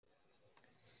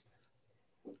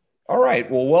All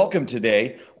right. Well, welcome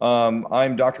today.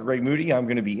 I'm Dr. Greg Moody. I'm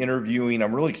going to be interviewing.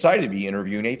 I'm really excited to be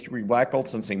interviewing eighth degree black belt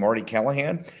Sensei Marty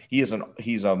Callahan. He's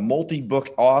a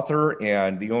multi-book author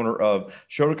and the owner of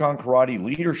Shotokan Karate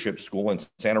Leadership School in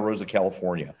Santa Rosa,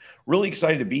 California. Really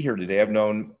excited to be here today. I've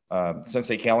known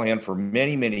Sensei Callahan for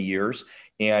many years,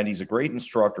 and he's a great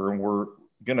instructor. And we're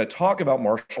going to talk about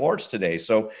martial arts today.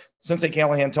 So, Sensei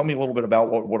Callahan, tell me a little bit about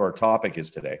what our topic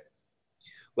is today.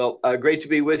 Well, great to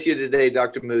be with you today,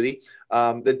 Dr. Moody.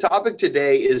 The topic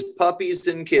today is puppies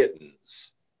and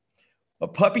kittens.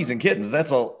 Puppies and kittens,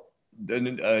 that's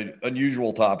an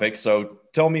unusual topic. So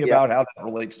tell me Yeah. about how that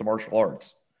relates to martial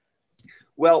arts.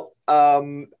 Well,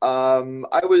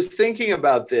 I was thinking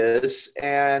about this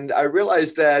and I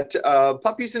realized that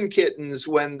puppies and kittens,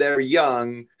 when they're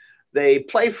young, they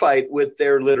play fight with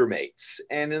their litter mates.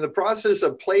 And in the process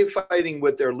of play fighting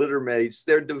with their litter mates,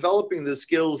 they're developing the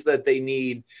skills that they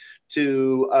need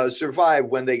to survive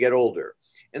when they get older.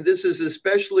 And this is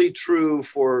especially true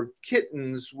for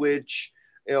kittens, which,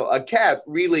 a cat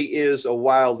really is a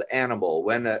wild animal.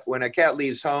 When a cat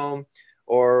leaves home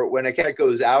or when a cat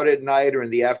goes out at night or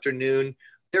in the afternoon,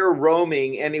 they're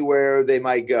roaming anywhere they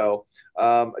might go.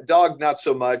 A dog, not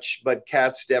so much, but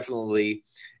cats definitely.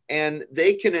 And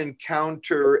they can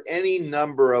encounter any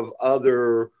number of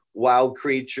other wild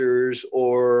creatures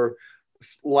or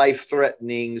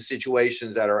life-threatening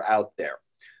situations that are out there.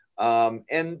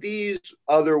 And these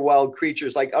other wild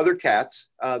creatures, like other cats,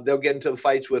 they'll get into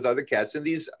fights with other cats, and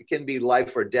these can be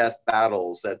life or death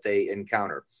battles that they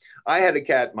encounter. I had a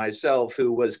cat myself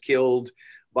who was killed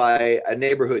by a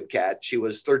neighborhood cat. She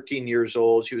was 13 years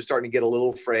old. She was starting to get a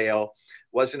little frail,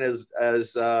 wasn't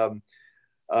as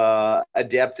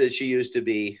adept as she used to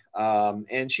be.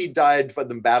 And she died from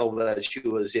the battle that she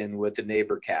was in with the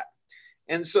neighbor cat.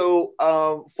 And so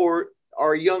for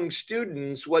our young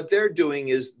students, what they're doing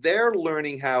is they're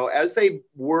learning how, as they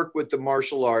work with the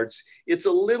martial arts, it's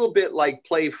a little bit like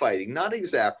play fighting, not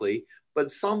exactly, but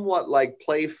somewhat like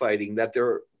play fighting, that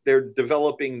they're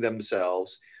developing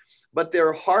themselves, but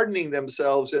they're hardening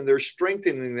themselves and they're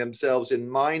strengthening themselves in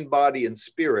mind, body, and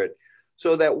spirit,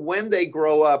 so that when they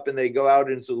grow up and they go out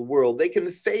into the world, they can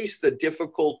face the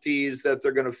difficulties that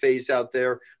they're going to face out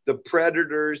there, the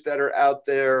predators that are out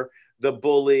there, the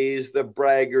bullies, the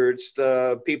braggarts,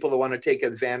 the people that want to take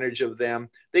advantage of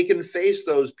them. They can face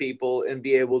those people and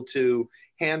be able to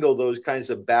handle those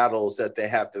kinds of battles that they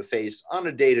have to face on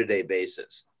a day-to-day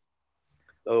basis.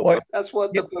 So that's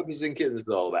what the puppies and kittens is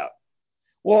all about.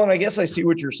 Well, and I guess I see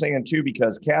what you're saying too,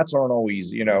 because cats aren't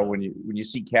always, when you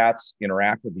see cats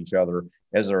interact with each other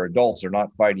as they're adults, they're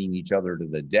not fighting each other to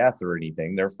the death or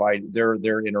anything.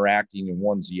 They're interacting, and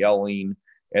one's yelling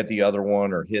at the other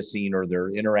one or hissing, or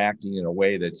they're interacting in a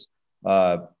way that's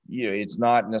it's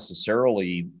not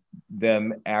necessarily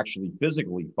them actually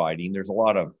physically fighting. There's a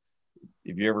lot of,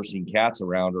 if you've ever seen cats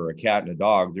around, or a cat and a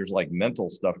dog, there's like mental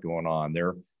stuff going on.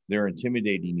 They're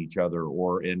intimidating each other,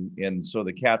 and so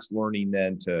the cat's learning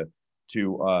then to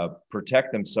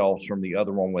protect themselves from the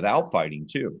other one without fighting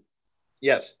too.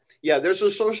 Yes. Yeah, there's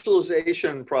a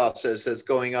socialization process that's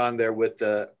going on there with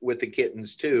the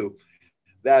kittens too,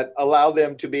 that allow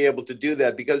them to be able to do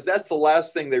that, because that's the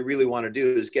last thing they really want to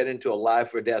do, is get into a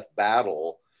life or death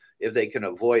battle if they can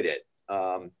avoid it.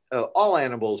 All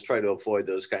animals try to avoid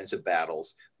those kinds of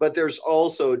battles, but there's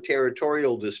also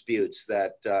territorial disputes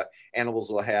that animals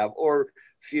will have, or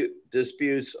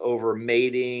disputes over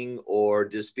mating, or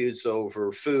disputes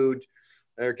over food.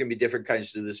 There can be different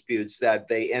kinds of disputes that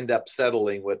they end up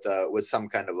settling with some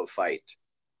kind of a fight.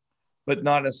 But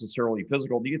not necessarily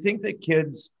physical. Do you think that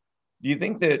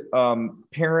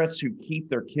parents who keep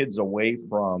their kids away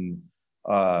from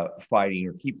fighting,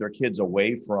 or keep their kids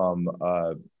away from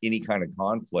any kind of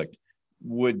conflict,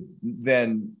 would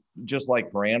then, just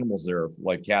like for animals there, if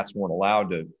like cats weren't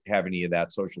allowed to have any of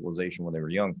that socialization when they were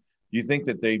young, do you think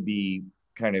that they'd be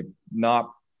kind of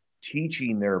not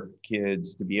teaching their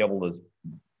kids to be able to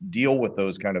deal with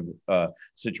those kind of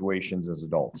situations as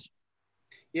adults?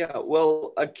 Yeah,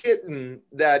 well, a kitten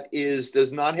that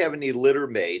does not have any litter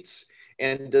mates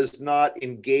and does not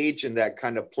engage in that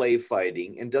kind of play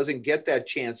fighting and doesn't get that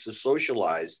chance to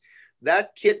socialize,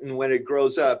 that kitten, when it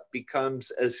grows up,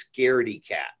 becomes a scaredy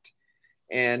cat.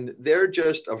 And they're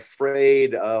just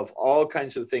afraid of all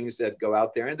kinds of things that go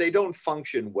out there, and they don't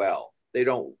function well. They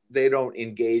don't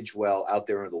engage well out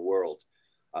there in the world.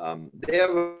 They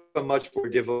have a much more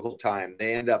difficult time.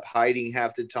 They end up hiding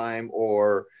half the time,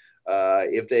 or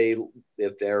if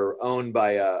they're owned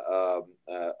by a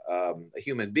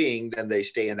human being, then they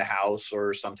stay in the house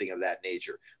or something of that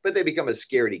nature. But they become a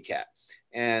scaredy cat.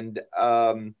 And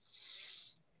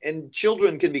and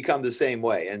children can become the same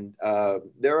way. And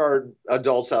there are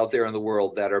adults out there in the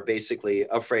world that are basically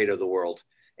afraid of the world.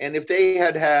 And if they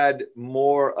had had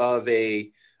more of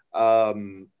a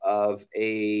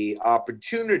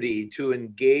opportunity to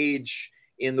engage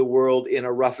in the world in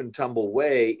a rough and tumble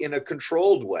way, in a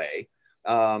controlled way,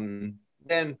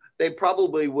 then they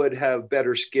probably would have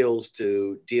better skills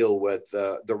to deal with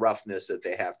the roughness that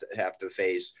they have to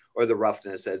face, or the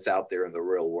roughness that's out there in the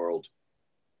real world.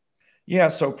 Yeah,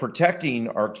 so protecting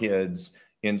our kids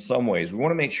in some ways, we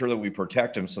want to make sure that we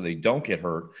protect them so they don't get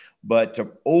hurt, but to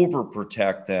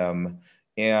overprotect them.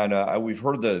 And we've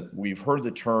heard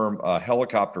the term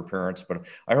helicopter parents, but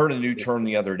I heard a new term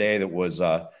the other day that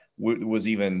was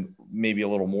even maybe a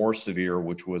little more severe,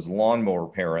 which was lawnmower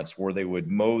parents, where they would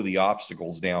mow the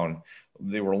obstacles down.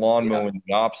 They were lawn mowing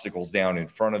the obstacles down in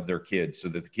front of their kids so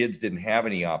that the kids didn't have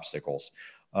any obstacles.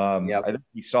 I think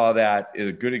we saw that, a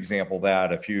good example of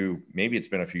that maybe it's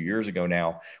been a few years ago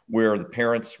now, where the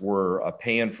parents were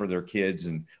paying for their kids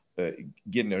and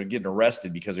getting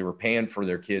arrested because they were paying for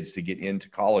their kids to get into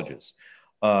colleges,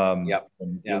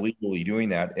 illegally doing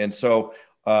that. And so,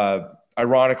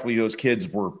 ironically, those kids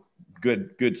were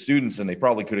good students, and they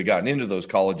probably could have gotten into those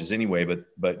colleges anyway.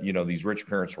 But these rich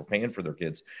parents were paying for their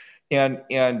kids, and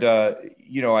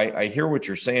I hear what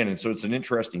you're saying, and so it's an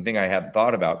interesting thing I hadn't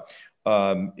thought about.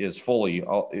 Is fully,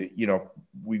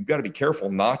 we've got to be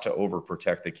careful not to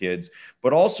overprotect the kids,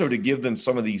 but also to give them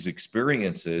some of these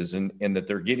experiences and that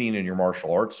they're getting in your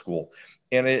martial arts school.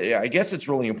 And I guess it's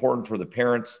really important for the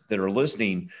parents that are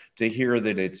listening to hear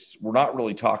that we're not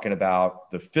really talking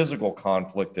about the physical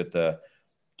conflict that the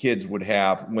kids would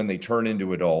have when they turn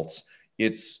into adults.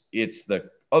 It's the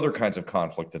other kinds of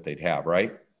conflict that they'd have,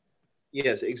 right?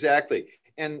 Yes, exactly.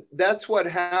 And that's what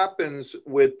happens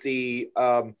with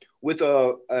an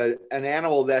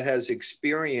animal that has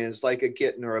experienced, like a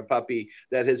kitten or a puppy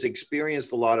that has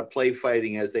experienced a lot of play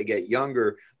fighting as they get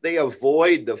younger. They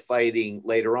avoid the fighting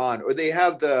later on, or they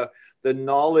have the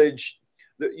knowledge.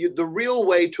 The real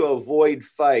way to avoid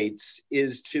fights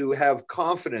is to have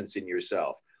confidence in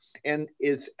yourself, and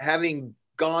it's having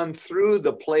gone through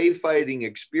the play fighting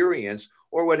experience,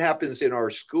 or what happens in our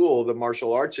school, the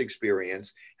martial arts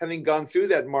experience. Having gone through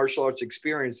that martial arts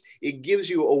experience, it gives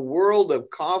you a world of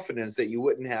confidence that you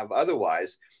wouldn't have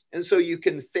otherwise. And so you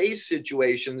can face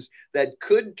situations that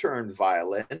could turn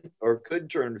violent or could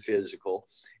turn physical,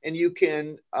 and you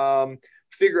can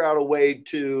figure out a way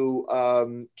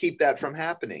to keep that from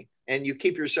happening, and you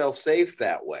keep yourself safe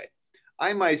that way.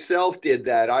 I myself did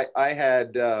that. I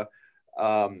had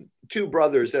two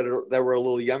brothers that were a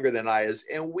little younger than I is,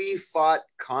 and we fought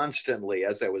constantly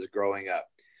as I was growing up.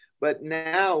 But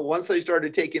now, once I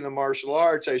started taking the martial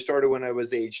arts, I started when I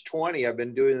was age 20. I've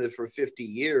been doing this for 50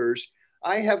 years.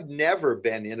 I have never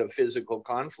been in a physical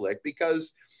conflict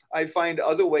because I find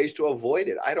other ways to avoid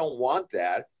it. I don't want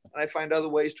that, and I find other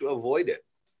ways to avoid it.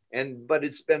 But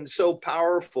it's been so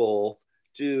powerful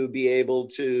to be able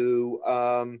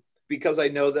to, because I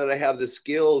know that I have the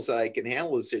skills that I can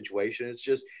handle the situation. It's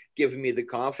just giving me the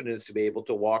confidence to be able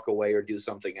to walk away or do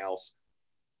something else.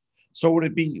 So would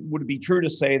it be true to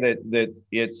say that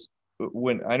it's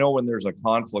when there's a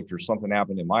conflict or something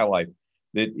happened in my life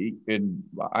and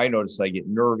I notice I get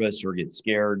nervous or get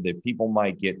scared, that people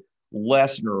might get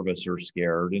less nervous or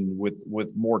scared, and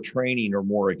with more training or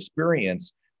more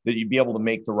experience, that you'd be able to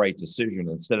make the right decision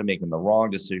instead of making the wrong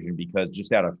decision because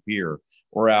just out of fear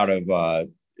or out of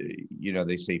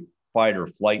they say fight or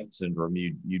flight syndrome.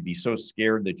 You'd be so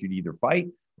scared that you'd either fight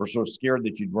or so scared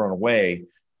that you'd run away.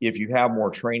 If you have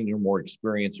more training or more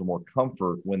experience or more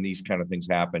comfort when these kind of things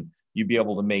happen, you'd be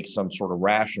able to make some sort of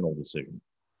rational decision.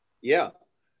 Yeah.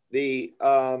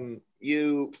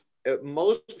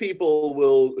 Most people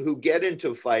who get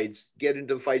into fights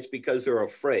because they're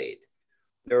afraid.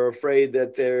 They're afraid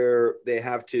that they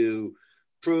have to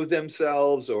prove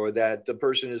themselves, or that the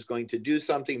person is going to do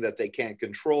something that they can't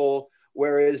control.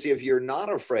 Whereas if you're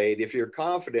not afraid, if you're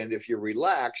confident, if you're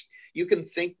relaxed, you can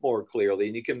think more clearly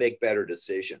and you can make better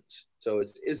decisions. So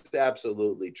it's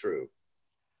absolutely true.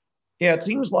 Yeah, it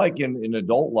seems like in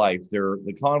adult life,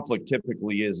 the conflict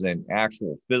typically isn't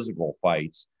actual physical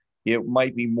fights. It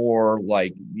might be more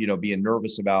like, being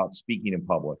nervous about speaking in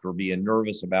public, or being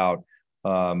nervous about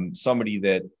somebody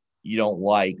that you don't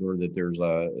like, or that there's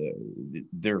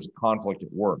a conflict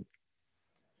at work.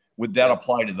 Would that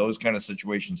apply to those kind of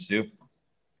situations too?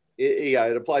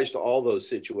 It applies to all those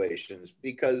situations,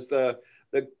 because the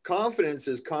confidence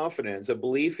is confidence, a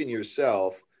belief in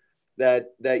yourself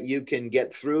that you can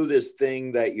get through this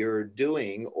thing that you're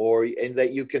doing, and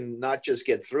that you can not just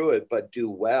get through it, but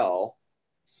do well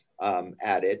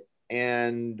at it.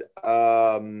 and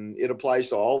it applies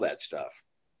to all that stuff.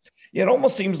 Yeah, it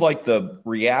almost seems like the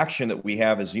reaction that we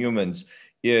have as humans,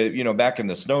 back in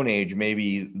the Stone Age,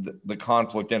 maybe the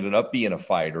conflict ended up being a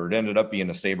fight, or it ended up being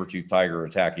a saber-toothed tiger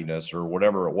attacking us, or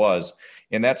whatever it was,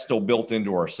 and that's still built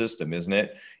into our system, isn't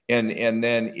it? And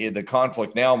then the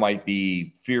conflict now might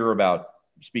be fear about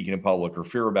speaking in public, or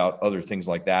fear about other things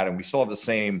like that, and we still have the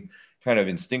same kind of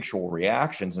instinctual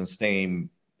reactions and same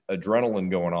adrenaline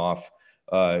going off,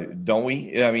 don't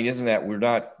we? I mean, isn't that, we're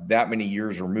not that many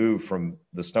years removed from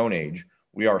the Stone Age?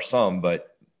 We are some,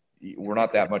 but we're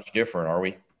not that much different, are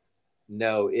we?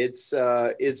 No, it's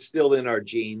still in our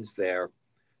genes there,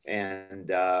 and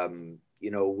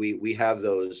we have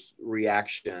those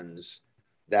reactions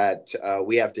that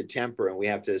we have to temper and we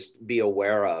have to be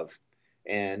aware of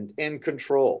and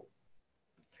control.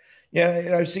 Yeah,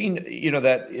 and I've seen,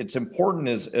 that it's important,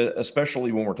 is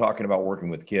especially when we're talking about working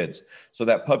with kids. So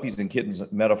that puppies and kittens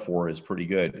metaphor is pretty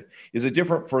good. Is it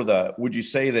different for would you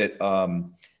say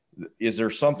that, is there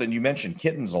something, you mentioned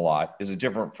kittens a lot. Is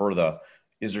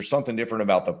there something different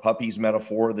about the puppies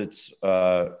metaphor that's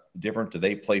different? Do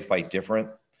they play fight different?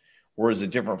 Or is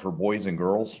it different for boys and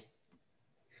girls?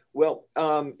 Well,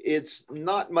 it's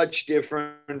not much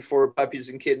different for puppies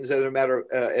and kittens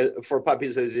for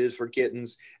puppies as it is for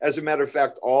kittens. As a matter of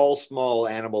fact, all small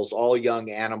animals, all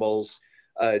young animals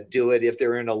do it. If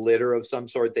they're in a litter of some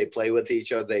sort, they play with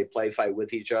each other, they play fight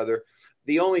with each other.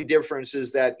 The only difference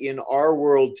is that in our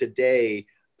world today,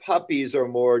 puppies are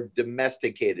more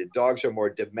domesticated. Dogs are more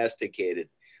domesticated.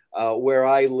 Where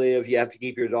I live, you have to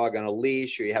keep your dog on a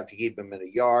leash, or you have to keep him in a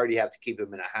yard, you have to keep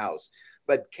him in a house.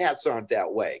 But cats aren't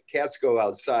that way. Cats go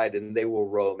outside and they will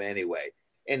roam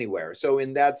anywhere. So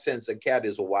in that sense, a cat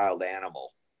is a wild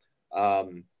animal.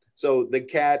 So the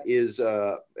cat is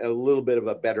a little bit of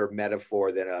a better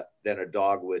metaphor than a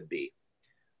dog would be.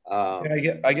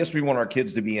 I guess we want our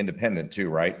kids to be independent too,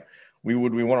 right? We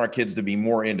want our kids to be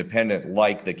more independent,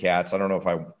 like the cats. I don't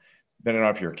know depending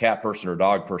on if you're a cat person or a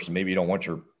dog person, maybe you don't want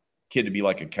your kid to be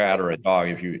like a cat or a dog.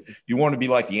 If you want to be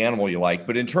like the animal you like,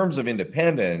 but in terms of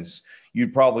independence,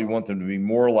 you'd probably want them to be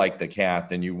more like the cat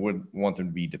than you would want them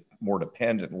to be more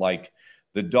dependent like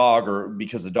the dog, or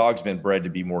because the dog's been bred to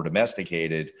be more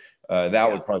domesticated.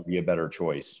 That would probably be a better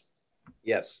choice.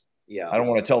 Yes. Yeah. I don't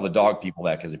want to tell the dog people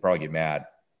that because they probably get mad.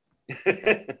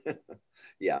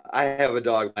 Yeah, I have a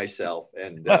dog myself,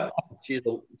 and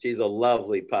she's a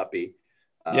lovely puppy.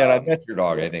 Yeah, and I met your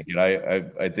dog, I think, and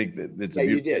I think that it's a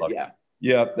beautiful you did, dog. yeah.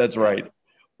 Yeah, that's right.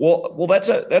 Well,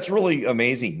 that's really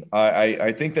amazing.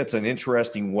 I think that's an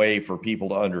interesting way for people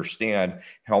to understand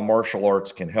how martial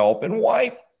arts can help,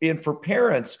 and for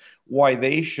parents, why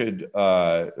they should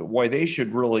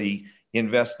really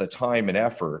invest the time and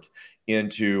effort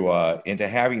into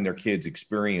having their kids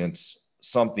experience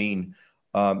something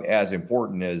as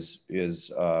important as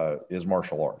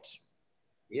martial arts.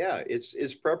 Yeah,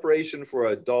 it's preparation for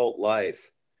adult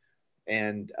life,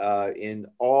 and in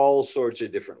all sorts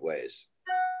of different ways.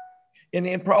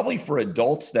 And probably for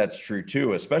adults, that's true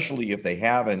too, especially if they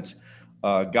haven't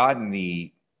gotten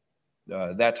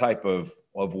that type of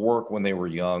work when they were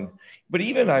young. But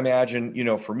even I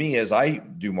imagine, for me, as I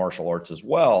do martial arts as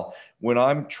well, when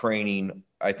I'm training,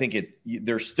 I think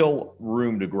there's still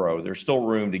room to grow. There's still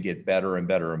room to get better and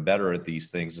better and better at these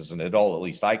things as an adult. At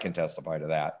least I can testify to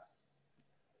that.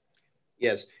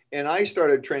 Yes. And I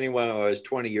started training when I was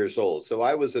 20 years old. So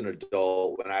I was an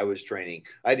adult when I was training.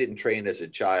 I didn't train as a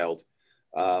child.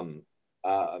 And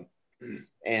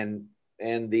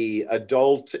the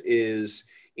adult is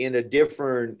in a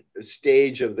different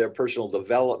stage of their personal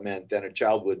development than a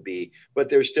child would be, but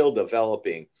they're still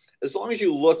developing. As long as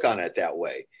you look on it that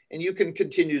way, and you can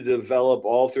continue to develop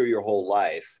all through your whole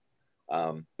life.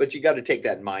 But you got to take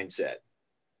that mindset.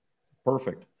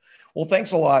 Perfect. Well,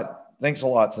 thanks a lot. Thanks a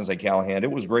lot, Sensei Callahan.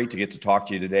 It was great to get to talk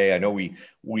to you today. I know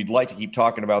we'd like to keep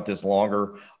talking about this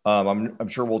longer. I'm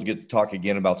sure we'll get to talk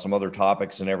again about some other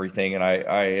topics and everything. And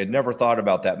I had never thought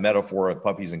about that metaphor of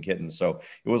puppies and kittens. So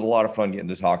it was a lot of fun getting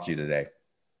to talk to you today.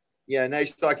 Yeah,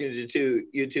 nice talking to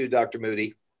you too, Dr.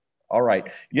 Moody. All right.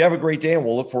 You have a great day, and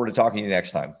we'll look forward to talking to you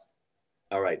next time.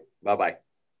 All right. Bye-bye.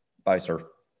 Bye, sir.